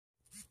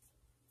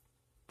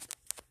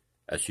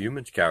As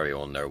humans carry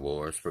on their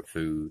wars for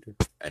food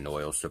and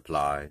oil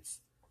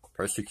supplies,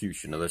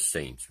 persecution of the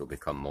saints will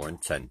become more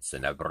intense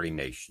in every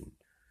nation.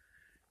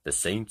 The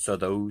saints are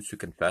those who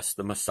confess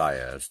the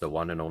Messiah as the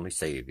one and only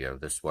Savior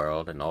of this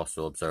world and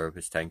also observe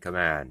his 10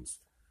 commands.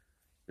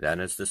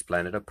 Then as this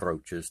planet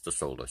approaches the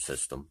solar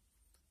system,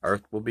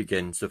 Earth will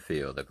begin to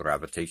feel the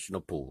gravitational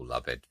pull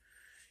of it.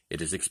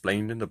 It is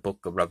explained in the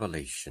book of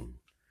Revelation.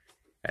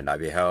 And I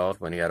beheld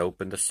when he had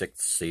opened the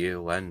 6th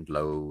seal, and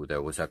lo,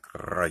 there was a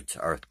great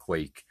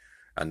earthquake,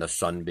 and the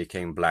sun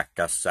became black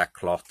as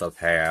sackcloth of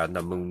hair, and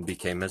the moon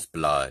became as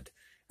blood,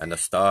 and the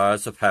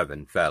stars of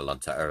heaven fell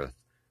unto earth.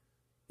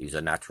 These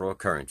are natural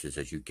occurrences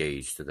as you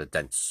gaze to the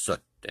dense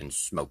soot and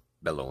smoke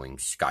billowing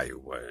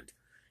skyward,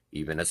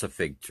 even as a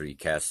fig tree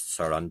casts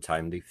her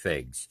untimely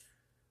figs,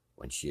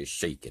 when she is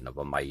shaken of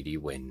a mighty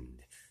wind,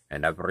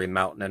 and every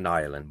mountain and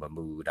island were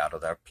moved out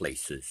of their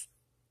places.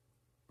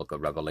 Book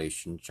of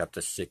Revelation,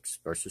 chapter 6,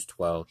 verses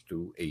 12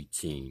 through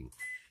 18.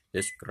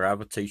 This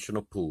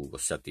gravitational pull will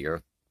set the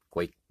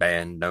earthquake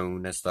band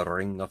known as the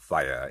Ring of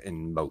Fire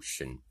in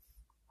motion.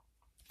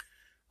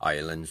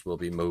 Islands will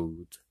be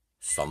moved,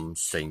 some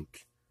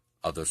sink,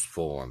 others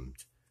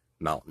formed.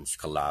 Mountains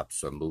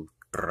collapse or move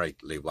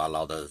greatly, while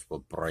others will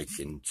break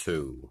in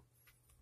two.